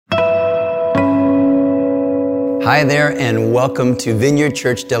Hi there, and welcome to Vineyard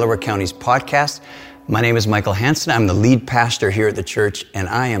Church, Delaware County's podcast. My name is Michael Hansen. I'm the lead pastor here at the church, and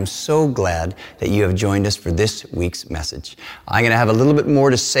I am so glad that you have joined us for this week's message. I'm going to have a little bit more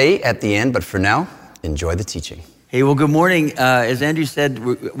to say at the end, but for now, enjoy the teaching. Hey, well, good morning. As Andrew said,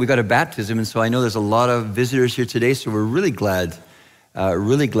 we got a baptism, and so I know there's a lot of visitors here today, so we're really glad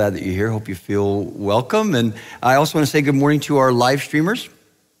that you're here. Hope you feel welcome. And I also want to say good morning to our live streamers.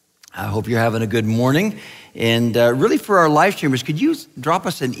 I hope you're having a good morning. And really for our live streamers, could you drop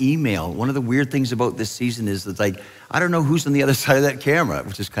us an email? One of the weird things about this season is that, like, I don't know who's on the other side of that camera,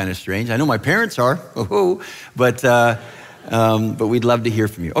 which is kind of strange. I know my parents are, but we'd love to hear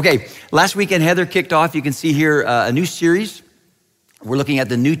from you. Okay, last weekend Heather kicked off, you can see here, a new series. We're looking at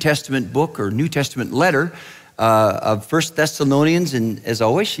the New Testament book or New Testament letter of 1 Thessalonians. And as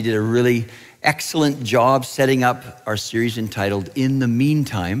always, she did a really excellent job setting up our series entitled In the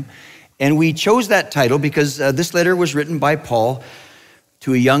Meantime. And we chose that title because this letter was written by Paul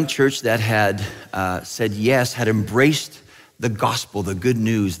to a young church that had said yes, had embraced the gospel, the good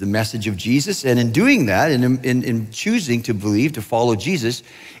news, the message of Jesus. And in doing that, and in choosing to believe, to follow Jesus,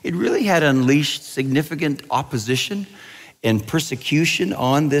 it really had unleashed significant opposition and persecution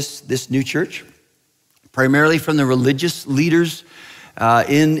on this new church, primarily from the religious leaders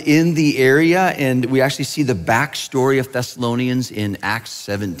in the area. And we actually see the backstory of Thessalonians in Acts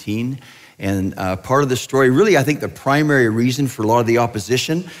 17. And part of the story, really, I think the primary reason for a lot of the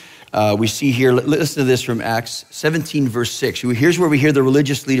opposition, we see here, listen to this from Acts 17, verse 6. Here's where we hear the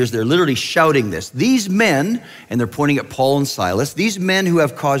religious leaders, they're literally shouting this. These men, and they're pointing at Paul and Silas, these men who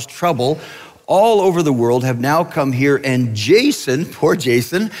have caused trouble all over the world have now come here, and Jason, poor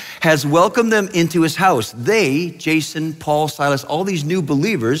Jason, has welcomed them into his house. They, Jason, Paul, Silas, all these new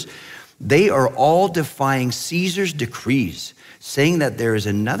believers, they are all defying Caesar's decrees, saying that there is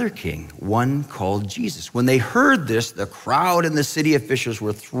another king, one called Jesus. When they heard this, the crowd and the city officials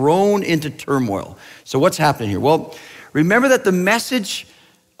were thrown into turmoil. So what's happening here? Well, remember that the message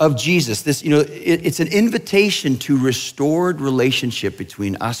of Jesus, this, it's an invitation to restored relationship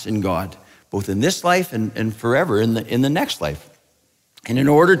between us and God, both in this life and forever in the next life. And in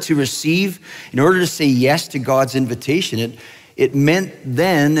order to say yes to God's invitation, it meant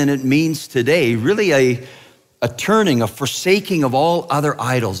then, and it means today, really a turning, a forsaking of all other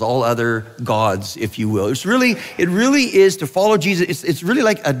idols, all other gods, if you will. It really is to follow Jesus. It's really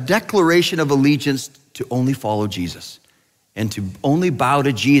like a declaration of allegiance to only follow Jesus and to only bow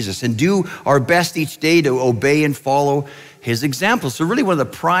to Jesus and do our best each day to obey and follow his example. So really one of the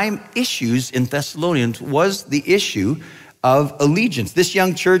prime issues in Thessalonians was the issue of allegiance. This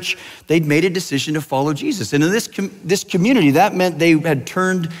young church, they'd made a decision to follow Jesus. And in this community, that meant they had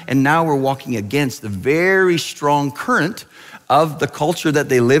turned and now were walking against the very strong current of the culture that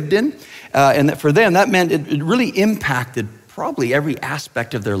they lived in. And that for them, that meant it really impacted probably every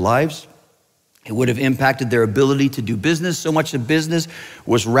aspect of their lives. It would have impacted their ability to do business. So much of business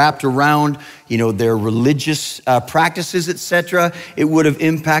was wrapped around, their religious practices, etc. It would have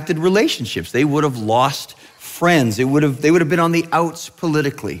impacted relationships. They would have lost friends. They would have been on the outs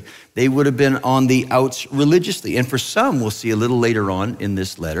politically. They would have been on the outs religiously. And for some, we'll see a little later on in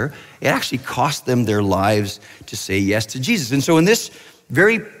this letter, it actually cost them their lives to say yes to Jesus. And so in this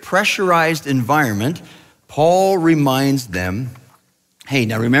very pressurized environment, Paul reminds them, hey,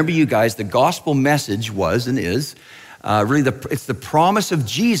 now remember you guys, the gospel message was and is really it's the promise of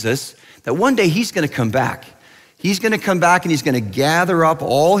Jesus that one day he's going to come back. He's going to come back and he's going to gather up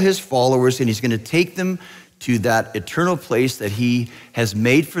all his followers and he's going to take them to that eternal place that he has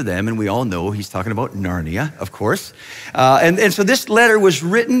made for them. And we all know he's talking about Narnia, of course. And so this letter was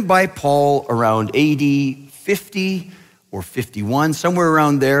written by Paul around AD 50 or 51, somewhere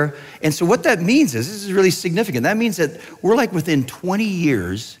around there. And so what that means is, this is really significant. That means that we're like within 20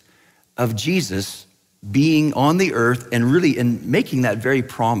 years of Jesus being on the earth and really making that very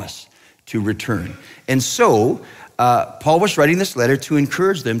promise to return. And so Paul was writing this letter to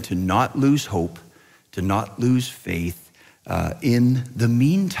encourage them to not lose hope, to not lose faith in the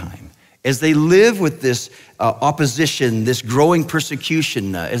meantime, as they live with this opposition, this growing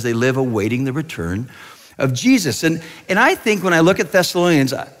persecution, as they live awaiting the return of Jesus. And I think when I look at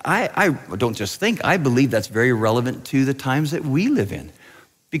Thessalonians, I don't just think, I believe that's very relevant to the times that we live in.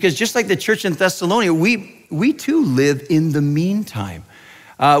 Because just like the church in Thessalonica, we too live in the meantime.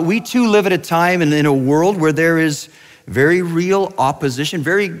 We too live at a time and in a world where there is very real opposition,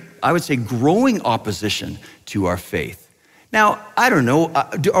 very, I would say, growing opposition to our faith. Now, I don't know,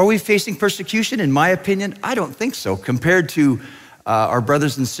 are we facing persecution? In my opinion, I don't think so, compared to our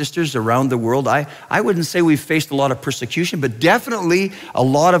brothers and sisters around the world. I wouldn't say we've faced a lot of persecution, but definitely a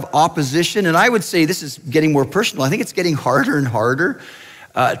lot of opposition. And I would say this is getting more personal. I think it's getting harder and harder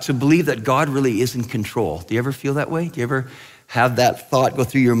to believe that God really is in control. Do you ever feel that way? Do you ever have that thought go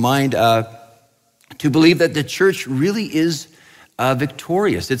through your mind? To believe that the church really is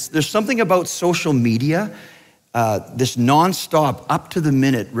victorious. There's something about social media, this nonstop,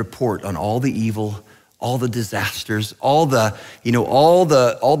 up-to-the-minute report on all the evil, all the disasters, all the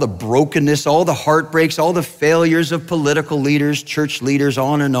brokenness, all the heartbreaks, all the failures of political leaders, church leaders,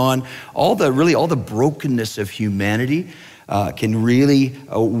 on and on. All the brokenness of humanity can really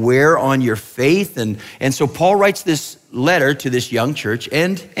wear on your faith. And so Paul writes this letter to this young church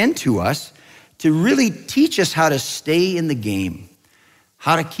and to us to really teach us how to stay in the game,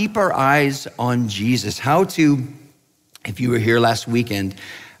 how to keep our eyes on Jesus, how to, if you were here last weekend,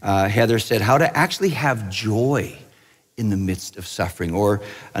 Heather said, how to actually have joy in the midst of suffering, or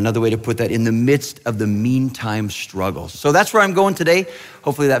another way to put that, in the midst of the meantime struggles. So that's where I'm going today.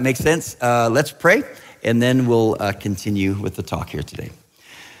 Hopefully that makes sense. Let's pray, and then we'll continue with the talk here today.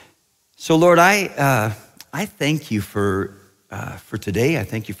 So Lord, I thank you for today. I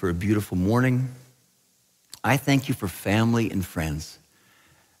thank you for a beautiful morning. I thank you for family and friends.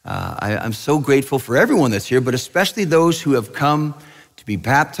 I'm so grateful for everyone that's here, but especially those who have come to be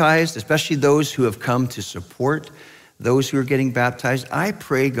baptized, especially those who have come to support those who are getting baptized. I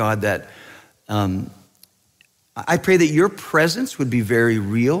pray, God, that your presence would be very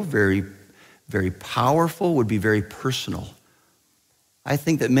real, very, very powerful, would be very personal. I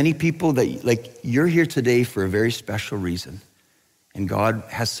think that many people you're here today for a very special reason, and God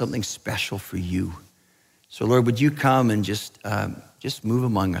has something special for you. So Lord, would you come and just move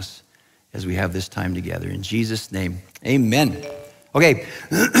among us as we have this time together. In Jesus' name, amen. Okay,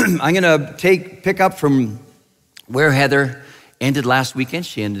 I'm gonna pick up from where Heather ended last weekend.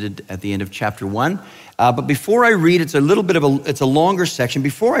 She ended at the end of chapter 1. But before I read, it's a longer section.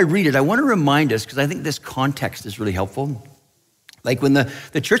 Before I read it, I want to remind us, because I think this context is really helpful. Like when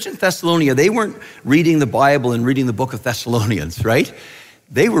the church in Thessalonica, they weren't reading the Bible and reading the book of Thessalonians, right?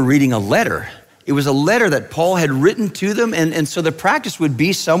 They were reading a letter. It was a letter that Paul had written to them. And so the practice would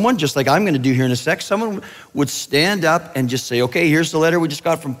be someone, just like I'm going to do here in a sec, someone would stand up and just say, okay, here's the letter we just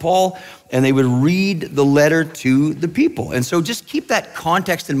got from Paul. And they would read the letter to the people. And so just keep that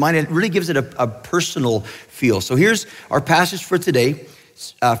context in mind. It really gives it a personal feel. So here's our passage for today,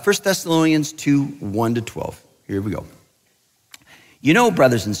 1 Thessalonians 2, 1-12. Here we go. You know,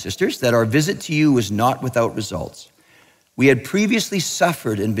 brothers and sisters, that our visit to you was not without results. We had previously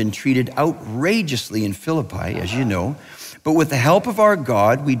suffered and been treated outrageously in Philippi, as you know, but with the help of our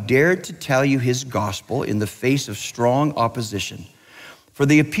God, we dared to tell you his gospel in the face of strong opposition. For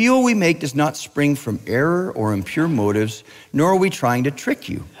the appeal we make does not spring from error or impure motives, nor are we trying to trick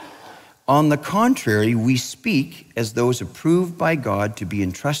you. On the contrary, we speak as those approved by God to be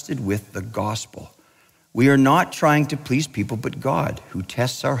entrusted with the gospel. We are not trying to please people, but God, who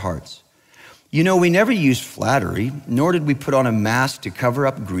tests our hearts. You know, we never used flattery, nor did we put on a mask to cover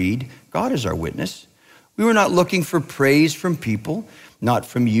up greed. God is our witness. We were not looking for praise from people, not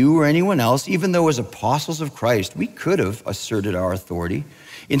from you or anyone else, even though as apostles of Christ, we could have asserted our authority.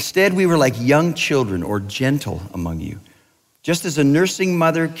 Instead, we were like young children or gentle among you. Just as a nursing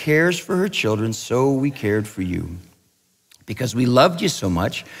mother cares for her children, so we cared for you. Because we loved you so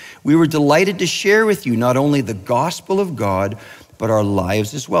much, we were delighted to share with you not only the gospel of God, but our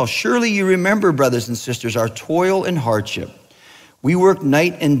lives as well. Surely you remember, brothers and sisters, our toil and hardship. We worked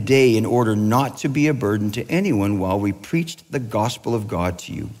night and day in order not to be a burden to anyone while we preached the gospel of God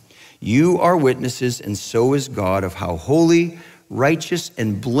to you. You are witnesses, and so is God, of how holy, righteous,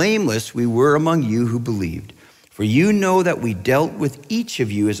 and blameless we were among you who believed. For you know that we dealt with each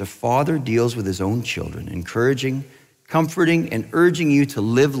of you as a father deals with his own children, encouraging, comforting, and urging you to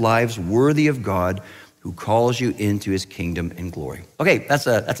live lives worthy of God, who calls you into his kingdom and glory. Okay, that's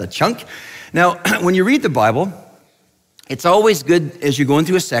a chunk. Now, when you read the Bible, it's always good as you're going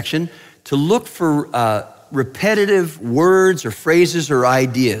through a section to look for repetitive words or phrases or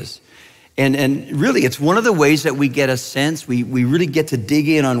ideas. And really, it's one of the ways that we get a sense, we really get to dig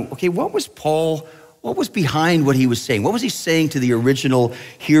in on, okay, what was behind what he was saying? What was he saying to the original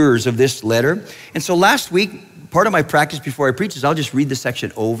hearers of this letter? And so last week, part of my practice before I preach is I'll just read the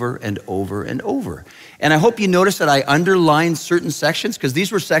section over and over and over. And I hope you notice that I underlined certain sections, because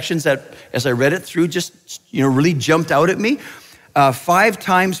these were sections that, as I read it through, just really jumped out at me. 5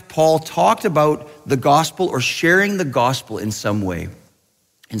 times Paul talked about the gospel or sharing the gospel in some way.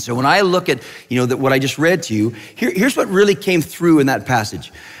 And so when I look at, what I just read to you, here's what really came through in that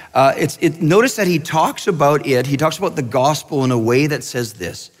passage. Notice that he talks about the gospel in a way that says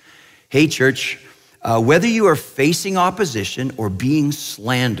this: hey, church, whether you are facing opposition or being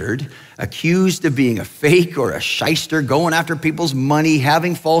slandered, accused of being a fake or a shyster, going after people's money,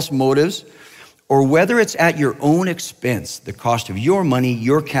 having false motives, or whether it's at your own expense, the cost of your money,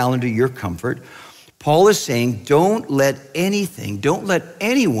 your calendar, your comfort, Paul is saying, don't let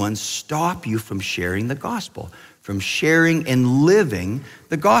anyone stop you from sharing the gospel, from sharing and living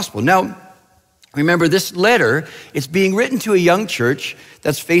the gospel. Now, remember, this letter, it's being written to a young church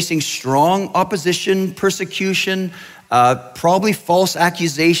that's facing strong opposition, persecution, probably false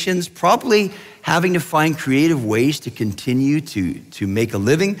accusations, probably having to find creative ways to continue to make a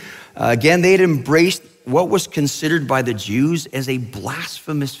living. Again, they had embraced what was considered by the Jews as a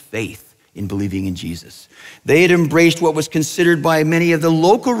blasphemous faith in believing in Jesus. They had embraced what was considered by many of the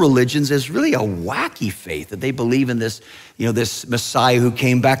local religions as really a wacky faith, that they believe in this, this Messiah who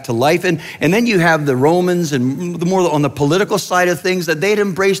came back to life. And then you have the Romans and the more on the political side of things, that they'd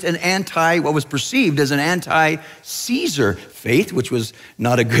embraced what was perceived as an anti-Caesar faith, which was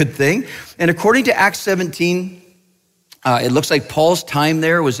not a good thing. And according to Acts 17, it looks like Paul's time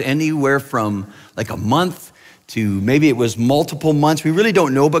there was anywhere from like a month to maybe it was multiple months. We really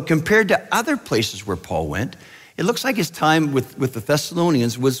don't know, but compared to other places where Paul went, it looks like his time with the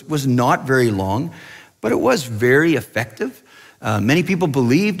Thessalonians was not very long, but it was very effective. Many people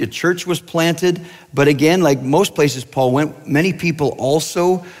believed a church was planted, but again, like most places Paul went, many people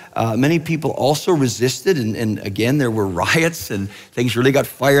also resisted, and again, there were riots and things really got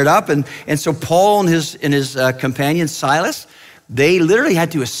fired up. And so Paul and his companion Silas, they literally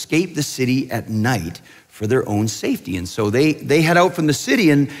had to escape the city at night for their own safety. And so they head out from the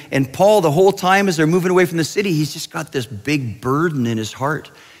city, and Paul, the whole time as they're moving away from the city, he's just got this big burden in his heart.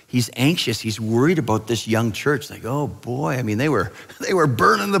 He's anxious, he's worried about this young church. Like, oh boy, I mean, they were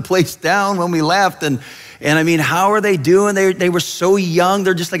burning the place down when we left, and I mean, how are they doing? They were so young,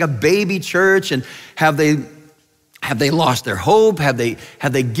 they're just like a baby church, and have they lost their hope? Have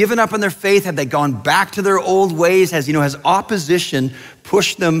they given up on their faith? Have they gone back to their old ways? Has opposition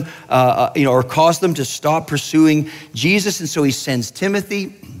pushed them, or caused them to stop pursuing Jesus? And so he sends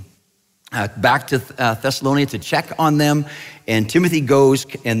Timothy back to Thessalonica to check on them. And Timothy goes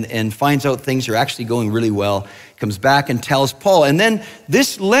and finds out things are actually going really well, comes back and tells Paul. And then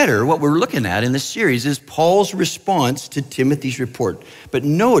this letter, what we're looking at in this series, is Paul's response to Timothy's report. But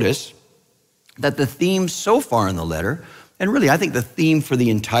notice that the theme so far in the letter, and really I think the theme for the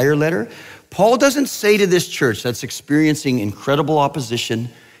entire letter, Paul doesn't say to this church that's experiencing incredible opposition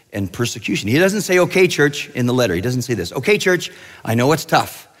and persecution. He doesn't say, okay, church, in the letter. He doesn't say this. Okay, church, I know it's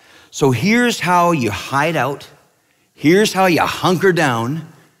tough. So here's how you hide out. Here's how you hunker down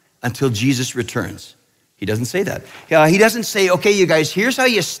until Jesus returns. He doesn't say that. He doesn't say, okay, you guys, here's how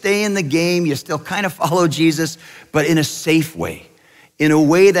you stay in the game. You still kind of follow Jesus, but in a safe way, in a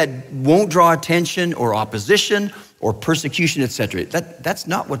way that won't draw attention or opposition or persecution, etc. That's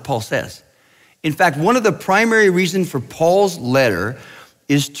not what Paul says. In fact, one of the primary reasons for Paul's letter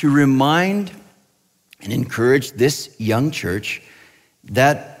is to remind and encourage this young church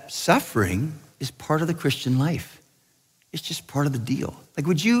that suffering is part of the Christian life. It's just part of the deal. Like,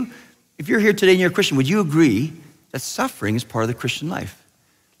 if you're here today and you're a Christian, would you agree that suffering is part of the Christian life?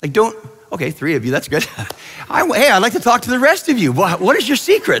 Like, okay, 3 of you, that's good. I'd like to talk to the rest of you. What is your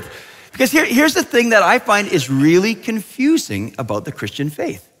secret? Because here's the thing that I find is really confusing about the Christian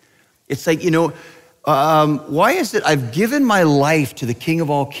faith. It's like, why is it I've given my life to the King of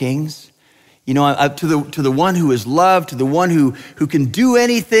all kings, to the one who is loved, to the one who can do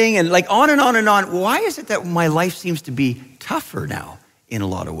anything, and like on and on and on. Why is it that my life seems to be tougher now in a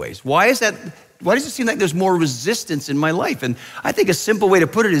lot of ways? Why does it seem like there's more resistance in my life? And I think a simple way to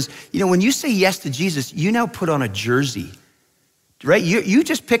put it is, when you say yes to Jesus, you now put on a jersey, right? You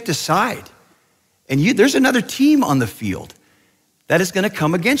just picked a side, and there's another team on the field that is going to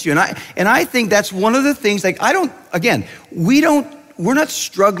come against you. And I think that's one of the things, like, we're not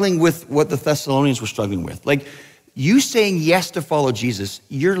struggling with what the Thessalonians were struggling with. Like, you saying yes to follow Jesus,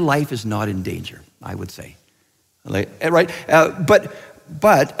 your life is not in danger, I would say. Right?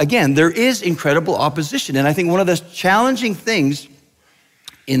 But again, there is incredible opposition. And I think one of the challenging things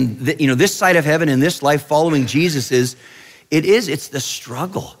in this side of heaven, in this life following Jesus it's the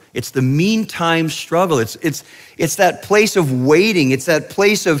struggle. It's the meantime struggle. It's that place of waiting. It's that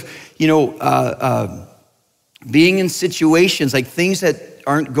place of, being in situations like things that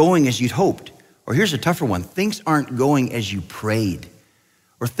aren't going as you'd hoped. Or here's a tougher one. Things aren't going as you prayed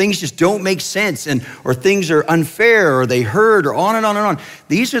or things just don't make sense, or things are unfair, or they hurt, or on and on and on.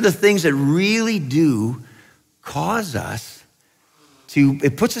 These are the things that really do cause us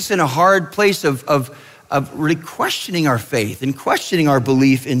it puts us in a hard place of really questioning our faith and questioning our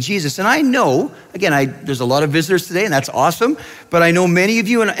belief in Jesus. And I know, again, there's a lot of visitors today, and that's awesome, but I know many of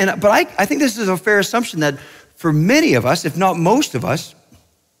you, but I think this is a fair assumption that for many of us, if not most of us,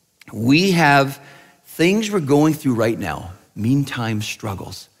 we have things we're going through right now, meantime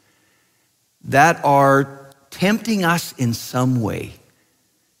struggles, that are tempting us in some way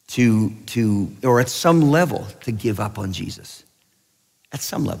or at some level to give up on Jesus. At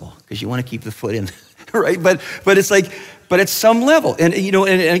some level, because you want to keep the foot in, right? But it's like, but at some level. And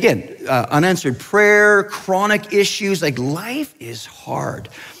again, unanswered prayer, chronic issues, like life is hard.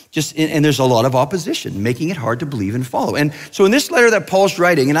 And there's a lot of opposition, making it hard to believe and follow. And so in this letter that Paul's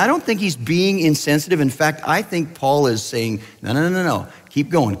writing, and I don't think he's being insensitive. In fact, I think Paul is saying, no. Keep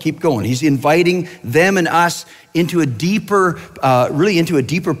going. He's inviting them and us into a deeper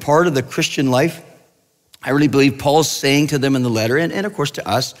part of the Christian life. I really believe Paul's saying to them in the letter, and of course to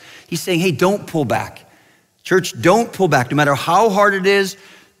us, he's saying, hey, don't pull back. Church, don't pull back. No matter how hard it is,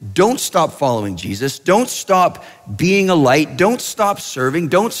 don't stop following Jesus. Don't stop being a light. Don't stop serving.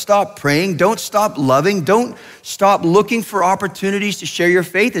 Don't stop praying. Don't stop loving. Don't stop looking for opportunities to share your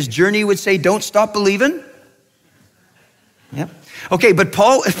faith. As Journey would say, don't stop believing. Yeah. Okay, but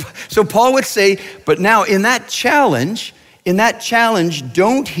Paul would say, but now in that challenge,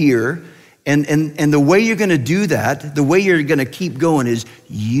 don't hear. And the way you're going to do that, the way you're going to keep going is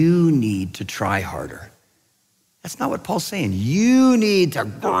you need to try harder. That's not what Paul's saying. You need to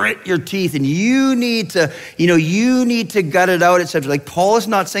grit your teeth and you need to gut it out, etc. Like Paul is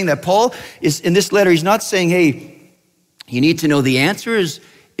not saying that. Paul is, in this letter, he's not saying, hey, you need to know the answer is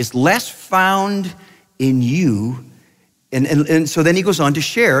less found in you. And so then he goes on to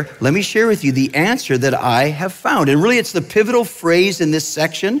share, let me share with you the answer that I have found. And really it's the pivotal phrase in this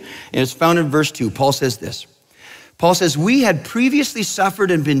section, and it's found in verse 2. Paul says this. Paul says, we had previously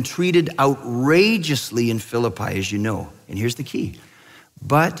suffered and been treated outrageously in Philippi, as you know. And here's the key.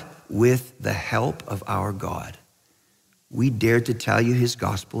 But with the help of our God, we dared to tell you his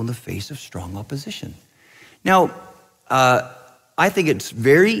gospel in the face of strong opposition. Now, I think it's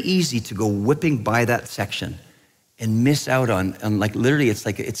very easy to go whipping by that section and miss out on like literally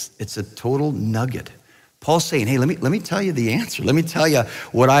it's a total nugget. Paul's saying, hey, let me tell you the answer. Let me tell you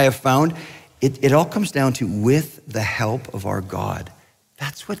what I have found. It all comes down to with the help of our God.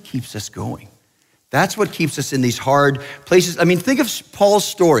 That's what keeps us going. That's what keeps us in these hard places. I mean, think of Paul's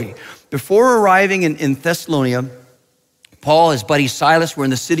story. Before arriving in Thessalonica, Paul, his buddy Silas were in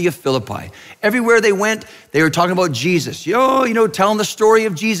the city of Philippi. Everywhere they went, they were talking about Jesus. Telling the story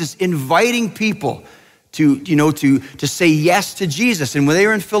of Jesus, inviting people to say yes to Jesus. And when they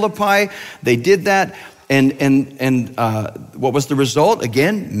were in Philippi, they did that. And what was the result?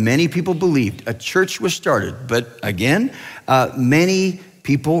 Again, many people believed. A church was started. But again, many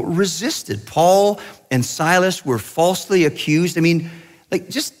people resisted. Paul and Silas were falsely accused. I mean, like,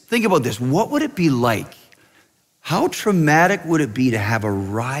 just think about this. What would it be like? How traumatic would it be to have a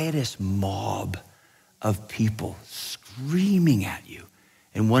riotous mob of people screaming at you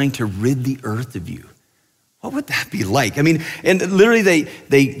and wanting to rid the earth of you? What would that be like? I mean, and literally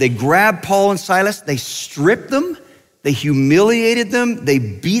they grabbed Paul and Silas, they stripped them, they humiliated them, they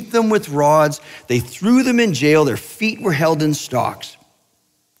beat them with rods, they threw them in jail, their feet were held in stocks.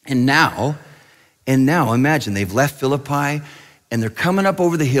 And now imagine they've left Philippi and they're coming up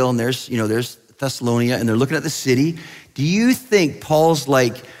over the hill and there's Thessalonica and they're looking at the city. Do you think Paul's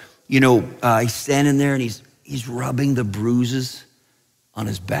like, he's standing there and he's rubbing the bruises on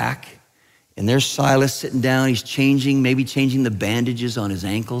his back? And there's Silas sitting down, he's maybe changing the bandages on his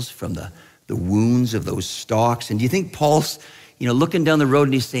ankles from the wounds of those stalks. And do you think Paul's, looking down the road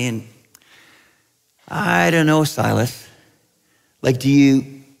and he's saying, I don't know, Silas. Like, do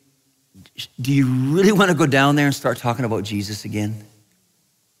you really want to go down there and start talking about Jesus again?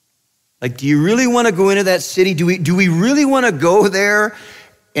 Like, do you really want to go into that city? Do we really want to go there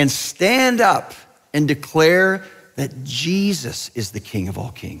and stand up and declare that Jesus is the King of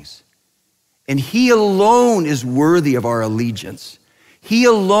all kings? And he alone is worthy of our allegiance. He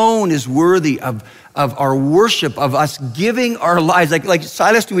alone is worthy of our worship, of us giving our lives. Like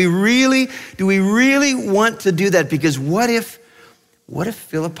Silas, do we really want to do that? Because what if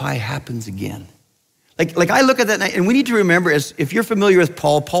Philippi happens again? Like I look at that and we need to remember, if you're familiar with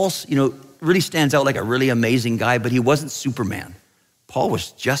Paul, really stands out like a really amazing guy, but he wasn't Superman. Paul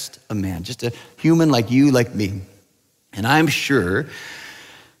was just a man, just a human like you, like me. And I'm sure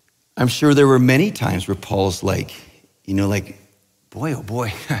there were many times where Paul's like boy, oh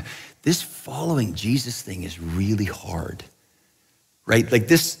boy, this following Jesus thing is really hard, right? Like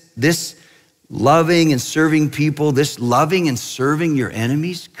this loving and serving people, this loving and serving your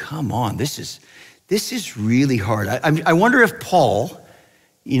enemies, come on, this is really hard. I wonder if Paul,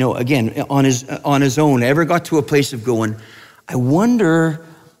 again, on his own, ever got to a place of going, I wonder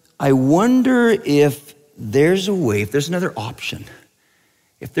if there's a way, if there's another option,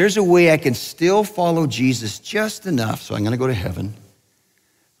 if there's a way I can still follow Jesus just enough so I'm going to go to heaven,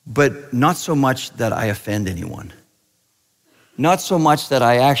 but not so much that I offend anyone. Not so much that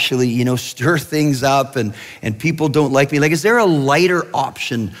I actually, stir things up and people don't like me. Like, is there a lighter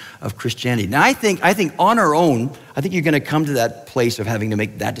option of Christianity? Now, I think on our own, I think you're going to come to that place of having to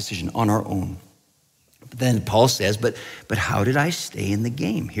make that decision on our own. But then Paul says, but how did I stay in the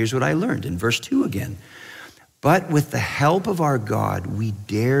game? Here's what I learned in verse 2 again. But with the help of our God, we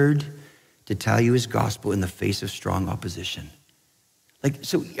dared to tell you his gospel in the face of strong opposition. Like,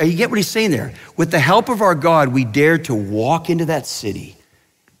 so you get what he's saying there? With the help of our God, we dared to walk into that city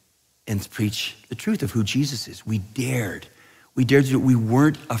and preach the truth of who Jesus is. We dared. We dared to do it. We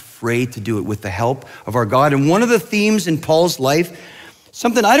weren't afraid to do it with the help of our God. And one of the themes in Paul's life,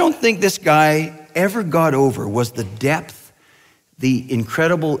 something I don't think this guy ever got over, was the depth, the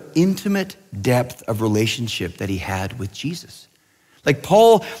incredible, intimate depth of relationship that he had with Jesus. Like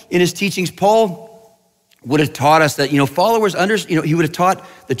Paul, in his teachings, Paul would have taught us that, followers he would have taught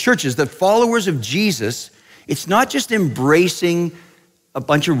the churches that followers of Jesus, it's not just embracing a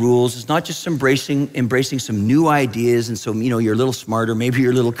bunch of rules. It's not just embracing some new ideas and some, you're a little smarter, maybe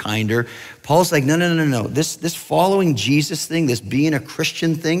you're a little kinder. Paul's like, no. This following Jesus thing, this being a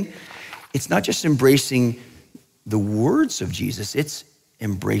Christian thing, it's not just embracing the words of Jesus, it's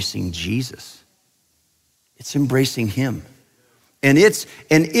embracing Jesus. It's embracing him. And it's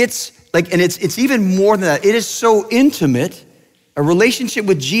even more than that. It is so intimate. A relationship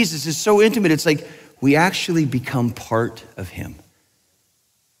with Jesus is so intimate. It's like we actually become part of him.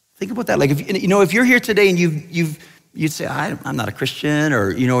 Think about that. Like if you're here today and you'd say, I'm not a Christian, or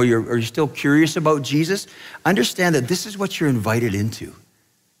you're still curious about Jesus, understand that this is what you're invited into.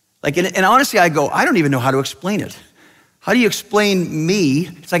 Like, and honestly, I don't even know how to explain it. How do you explain me?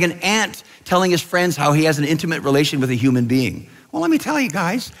 It's like an ant telling his friends how he has an intimate relation with a human being. Well, let me tell you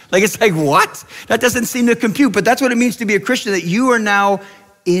guys. Like, it's like, what? That doesn't seem to compute, but that's what it means to be a Christian, that you are now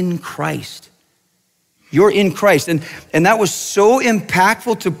in Christ. You're in Christ. And that was so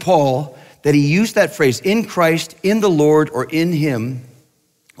impactful to Paul that he used that phrase, in Christ, in the Lord, or in him,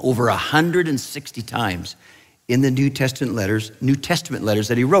 over 160 times in the New Testament letters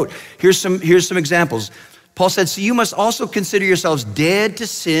that he wrote. Here's some examples. Paul said, so you must also consider yourselves dead to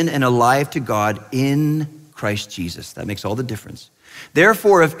sin and alive to God in Christ Jesus. That makes all the difference.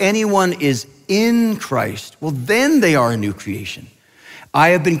 Therefore, if anyone is in Christ, well, then they are a new creation. I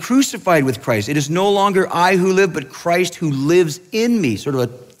have been crucified with Christ. It is no longer I who live, but Christ who lives in me. Sort of a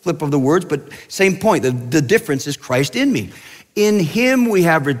flip of the words, but same point. The difference is Christ in me. In him we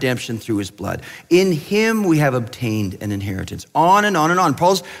have redemption through his blood. In him we have obtained an inheritance. On and on and on.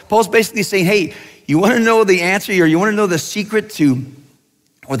 Paul's basically saying, hey, you want to know the answer, or you want to know the secret to,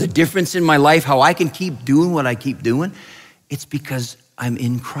 or the difference in my life, how I can keep doing what I keep doing? It's because I'm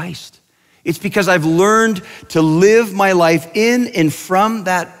in Christ. It's because I've learned to live my life in and from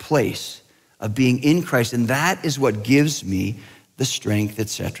that place of being in Christ. And that is what gives me the strength,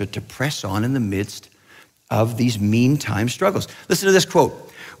 etc., to press on in the midst of these meantime struggles. Listen to this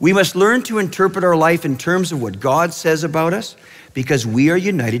quote. We must learn to interpret our life in terms of what God says about us, because we are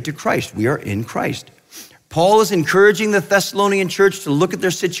united to Christ. We are in Christ. Paul is encouraging the Thessalonian church to look at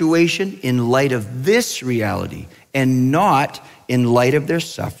their situation in light of this reality and not in light of their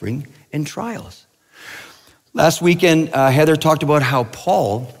suffering and trials. Last weekend, Heather talked about how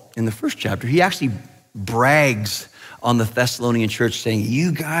Paul, in the first chapter, he actually brags on the Thessalonian church, saying,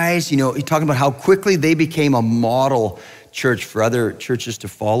 you guys, he's talking about how quickly they became a model church for other churches to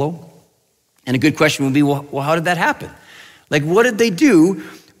follow. And a good question would be, well, how did that happen? Like, what did they do?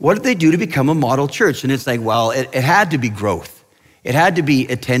 What did they do to become a model church? And it's like, well, it had to be growth. It had to be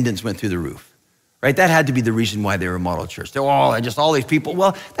attendance went through the roof, right? That had to be the reason why they were a model church. They're just all these people.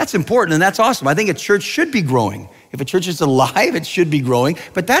 Well, that's important and that's awesome. I think a church should be growing. If a church is alive, it should be growing,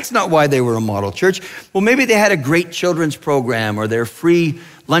 but that's not why they were a model church. Well, maybe they had a great children's program or their free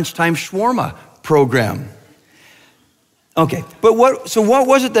lunchtime shawarma program. Okay, but what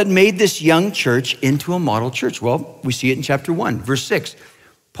was it that made this young church into a model church? Well, we see it in chapter 1, verse 6.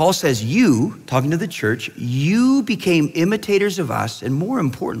 Paul says, you, talking to the church, you became imitators of us, and more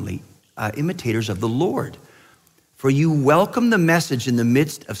importantly, imitators of the Lord. For you welcomed the message in the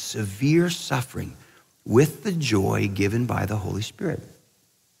midst of severe suffering with the joy given by the Holy Spirit.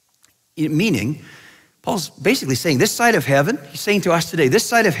 Meaning, Paul's basically saying this side of heaven, he's saying to us today, this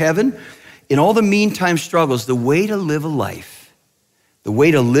side of heaven, in all the meantime struggles, the way to live a life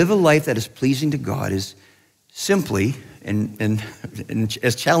that is pleasing to God is simply, and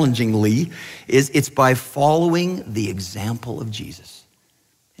as challengingly, it's by following the example of Jesus.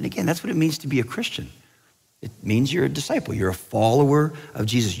 And again, that's what it means to be a Christian. It means you're a disciple. You're a follower of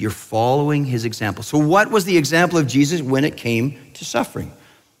Jesus. You're following his example. So what was the example of Jesus when it came to suffering?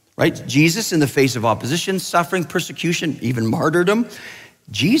 Right? Jesus, in the face of opposition, suffering, persecution, even martyrdom,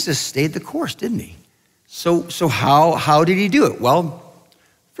 Jesus stayed the course, didn't he? So how did he do it? Well,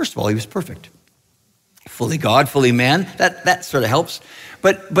 first of all, he was perfect. Fully God, fully man. That sort of helps.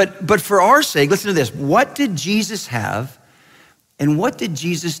 But for our sake, listen to this. What did Jesus have and what did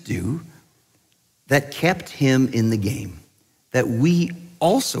Jesus do that kept him in the game, that we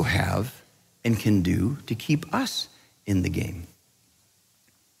also have and can do to keep us in the game?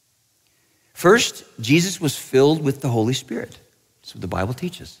 First, Jesus was filled with the Holy Spirit. That's what the Bible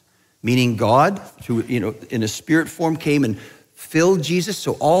teaches. Meaning God, through, in a spirit form, came and filled Jesus.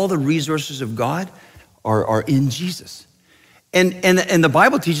 So all the resources of God are in Jesus. And the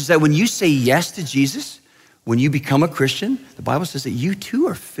Bible teaches that when you say yes to Jesus, when you become a Christian, the Bible says that you too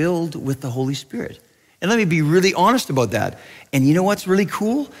are filled with the Holy Spirit. And let me be really honest about that. And you know what's really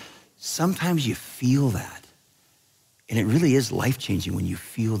cool? Sometimes you feel that. And it really is life-changing when you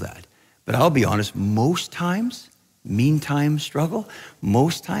feel that. But I'll be honest, most times, meantime struggle,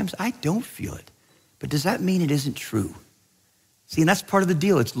 most times I don't feel it. But does that mean it isn't true? See, and that's part of the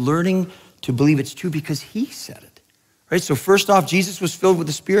deal. It's learning to believe it's true because he said it. Right? So first off, Jesus was filled with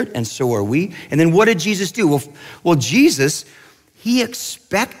the Spirit, and so are we. And then what did Jesus do? Well, Jesus, he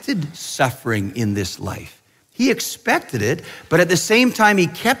expected suffering in this life. He expected it, but at the same time, he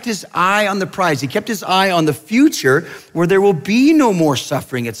kept his eye on the prize. He kept his eye on the future where there will be no more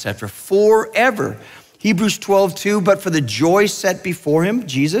suffering, etc., forever. Hebrews 12:2, but for the joy set before him,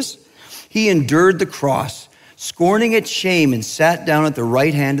 Jesus, he endured the cross, scorning its shame, and sat down at the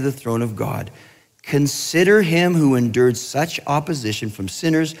right hand of the throne of God. Consider him who endured such opposition from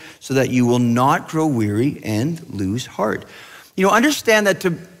sinners so that you will not grow weary and lose heart. Understand that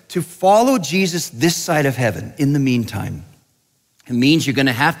to follow Jesus this side of heaven in the meantime, it means you're going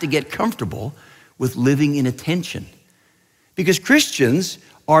to have to get comfortable with living in a tension. Because Christians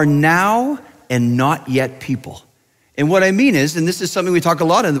are now and not yet people. And what I mean is, and this is something we talk a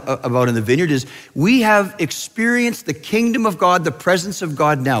lot about in the Vineyard, is we have experienced the kingdom of God, the presence of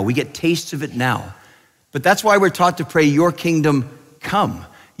God now. We get tastes of it now. But that's why we're taught to pray, your kingdom come,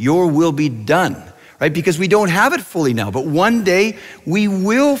 your will be done. Right? Because we don't have it fully now, but one day we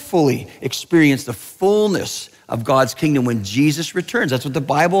will fully experience the fullness of God's kingdom when Jesus returns. That's what the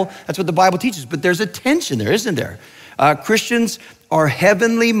Bible teaches. But there's a tension there, isn't there? Christians are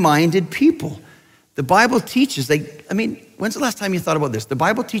heavenly minded people. The Bible teaches, when's the last time you thought about this? The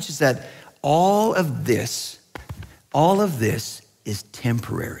Bible teaches that all of this is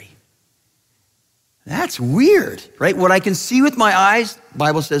temporary. That's weird, right? What I can see with my eyes, the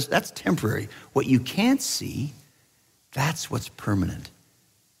Bible says that's temporary. What you can't see, that's what's permanent.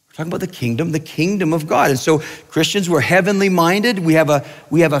 We're talking about the kingdom of God. And so Christians, we're heavenly minded. We have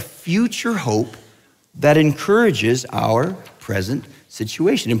a future hope that encourages our present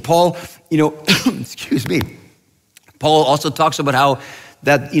situation. And Paul, excuse me, Paul also talks about how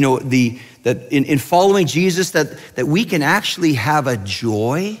that, that in following Jesus, that we can actually have a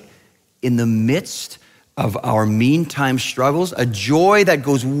joy in the midst of our meantime struggles, a joy that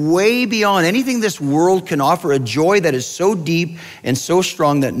goes way beyond anything this world can offer, a joy that is so deep and so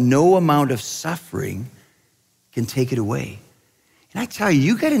strong that no amount of suffering can take it away. And I tell you,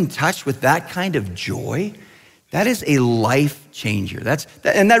 you get in touch with that kind of joy, that is a life changer. That's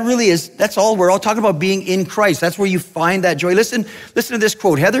all. We're all talking about being in Christ. That's where you find that joy. Listen to this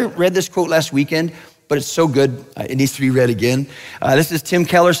quote. Heather read this quote last weekend, but it's so good, it needs to be read again. This is Tim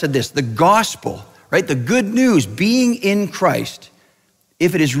Keller said this: the gospel, right, the good news, being in Christ,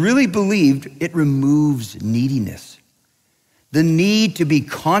 if it is really believed, it removes neediness. The need to be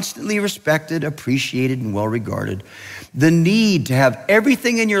constantly respected, appreciated, and well regarded. The need to have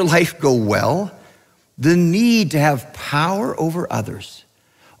everything in your life go well. The need to have power over others.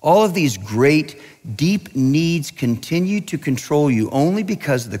 All of these great, deep needs continue to control you only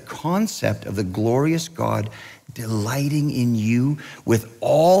because the concept of the glorious God delighting in you with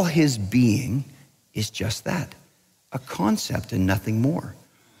all his being is just that, a concept and nothing more.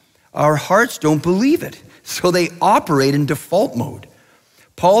 Our hearts don't believe it, so they operate in default mode.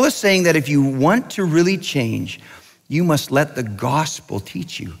 Paul is saying that if you want to really change, you must let the gospel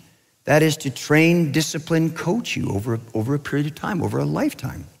teach you That is to train, discipline, coach you over a period of time, over a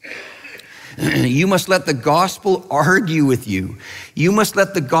lifetime. You must let the gospel argue with you. You must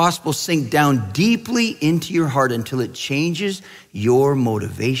let the gospel sink down deeply into your heart until it changes your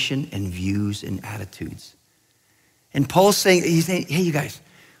motivation and views and attitudes. And Paul's saying, he's saying, hey, you guys,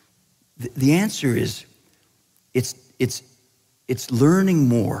 the answer is it's learning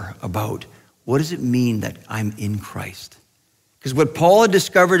more about what does it mean that I'm in Christ. Because what Paul had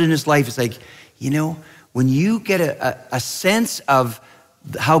discovered in his life is like, when you get a sense of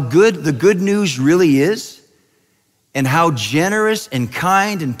how good the good news really is, and how generous and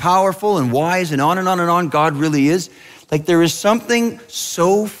kind and powerful and wise and on God really is, like there is something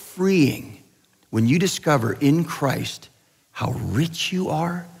so freeing when you discover in Christ how rich you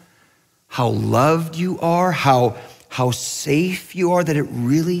are, how loved you are, how safe you are, that it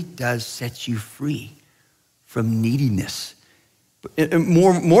really does set you free from neediness.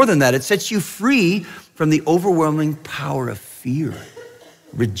 More than that, it sets you free from the overwhelming power of fear,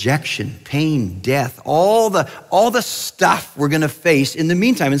 rejection, pain, death, all the stuff we're going to face in the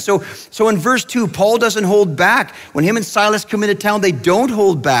meantime. And so in verse 2, Paul doesn't hold back. When him and Silas come into town, they don't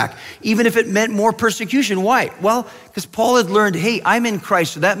hold back, even if it meant more persecution. Why? Well, because Paul had learned, hey, I'm in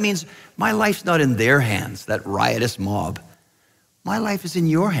Christ, so that means my life's not in their hands, that riotous mob. My life is in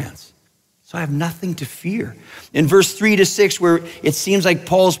your hands. So I have nothing to fear. In verse 3-6, where it seems like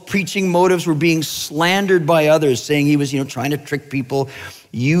Paul's preaching motives were being slandered by others, saying he was, trying to trick people,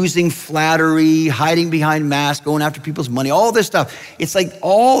 using flattery, hiding behind masks, going after people's money, all this stuff. It's like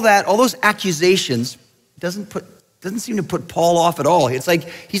all those accusations doesn't seem to put Paul off at all. It's like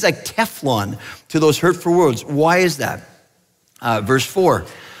he's like Teflon to those hurtful words. Why is that? Verse 4,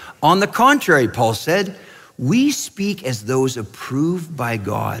 on the contrary, Paul said, we speak as those approved by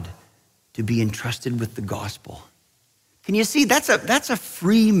God to be entrusted with the gospel. Can you see? That's a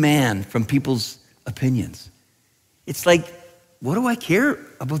free man from people's opinions. It's like, what do I care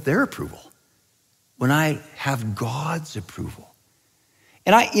about their approval when I have God's approval?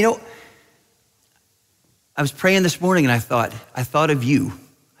 And I was praying this morning and I thought of you.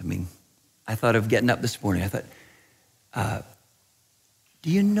 I thought of getting up this morning. I thought, do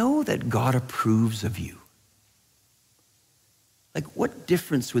you know that God approves of you? Like, what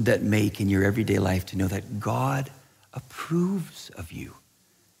difference would that make in your everyday life to know that God approves of you?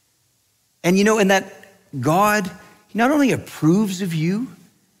 And and that God, he not only approves of you,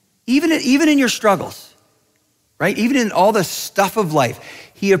 even in your struggles, right? Even in all the stuff of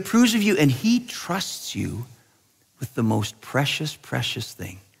life, he approves of you and he trusts you with the most precious, precious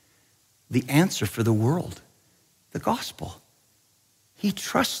thing, the answer for the world, the gospel. He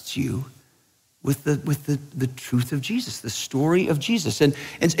trusts you with the truth of Jesus, the story of Jesus. And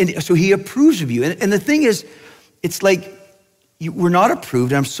so he approves of you. And the thing is, it's like we're not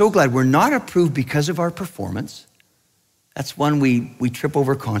approved. And I'm so glad we're not approved because of our performance. That's one we trip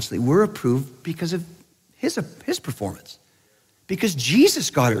over constantly. We're approved because of his performance. Because Jesus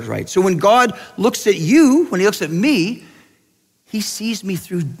got it right. So when God looks at you, when he looks at me, he sees me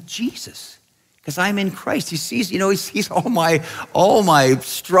through Jesus. Because I'm in Christ. He sees, he sees all my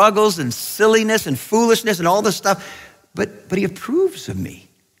struggles and silliness and foolishness and all this stuff. But he approves of me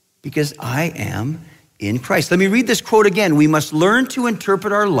because I am in Christ. Let me read this quote again. We must learn to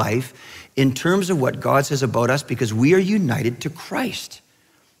interpret our life in terms of what God says about us because we are united to Christ.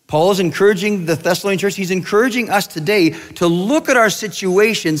 Paul is encouraging the Thessalonian church. He's encouraging us today to look at our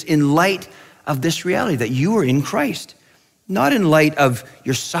situations in light of this reality that you are in Christ. Not in light of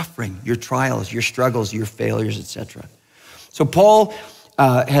your suffering, your trials, your struggles, your failures, etc. So Paul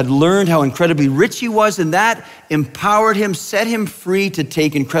had learned how incredibly rich he was, and that empowered him, set him free to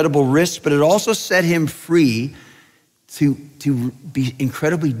take incredible risks, but it also set him free to be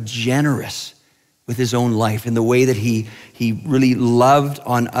incredibly generous with his own life in the way that he really loved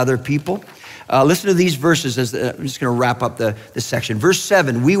on other people. Listen to these verses as I'm just going to wrap up the section. Verse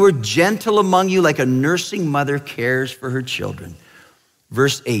 7, we were gentle among you like a nursing mother cares for her children.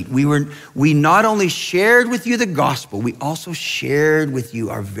 Verse 8, we not only shared with you the gospel, we also shared with you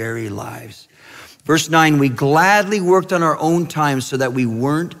our very lives. Verse 9, we gladly worked on our own time so that we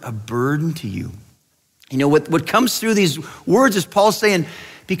weren't a burden to you. What comes through these words is Paul saying,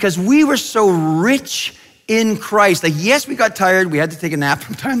 because we were so rich in Christ, like yes, we got tired, we had to take a nap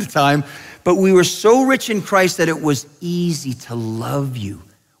from time to time, but we were so rich in Christ that it was easy to love you.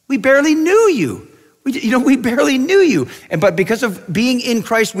 We barely knew you. We barely knew you. But because of being in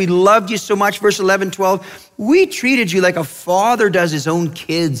Christ, we loved you so much. Verse 11, 12, we treated you like a father does his own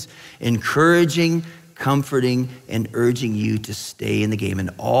kids, encouraging, comforting, and urging you to stay in the game. And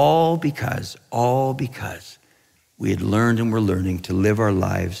all because we had learned and were learning to live our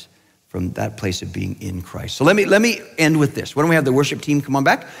lives from that place of being in Christ. So let me end with this. Why don't we have the worship team come on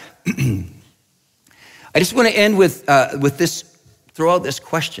back? I just want to end with this, throw out this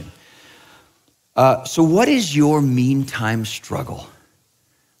question. So what is your meantime struggle?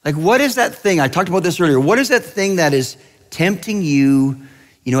 Like, what is that thing? I talked about this earlier. What is that thing that is tempting you,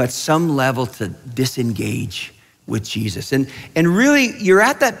 at some level to disengage with Jesus? And really, you're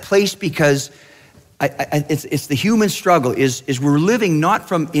at that place because it's the human struggle is we're living not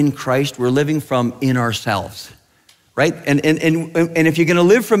from in Christ, we're living from in ourselves, right? And if you're going to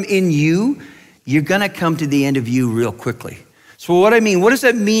live from in you, you're going to come to the end of you real quickly. So what I mean, what is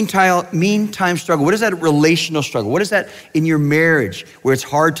that meantime struggle? What is that relational struggle? What is that in your marriage where it's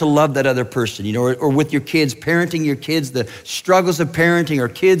hard to love that other person, or with your kids, parenting your kids, the struggles of parenting, or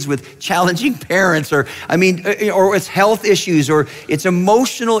kids with challenging parents, or it's health issues, or it's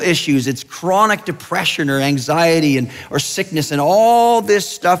emotional issues, it's chronic depression or anxiety or sickness and all this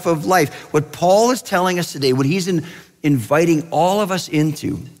stuff of life. What Paul is telling us today, what he's inviting all of us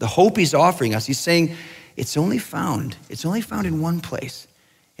into, the hope he's offering us, he's saying, it's only found in one place,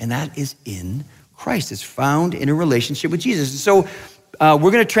 and that is in Christ. It's found in a relationship with Jesus. And so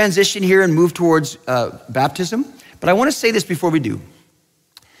we're going to transition here and move towards baptism. But I want to say this before we do.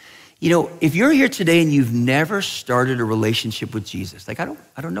 If you're here today and you've never started a relationship with Jesus, like I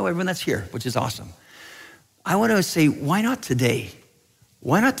don't know everyone that's here, which is awesome. I want to say, why not today?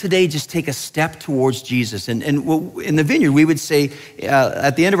 Why not today just take a step towards Jesus? And in the Vineyard, we would say,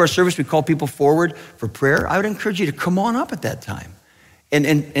 at the end of our service, we call people forward for prayer. I would encourage you to come on up at that time.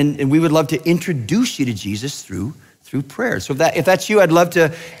 And we would love to introduce you to Jesus through prayer. So if that's you, I'd love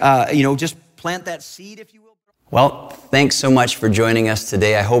to, just plant that seed, if you will. Well, thanks so much for joining us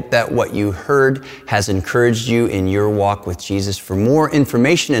today. I hope that what you heard has encouraged you in your walk with Jesus. For more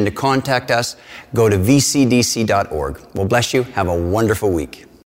information and to contact us, go to vcdc.org. We'll bless you. Have a wonderful week.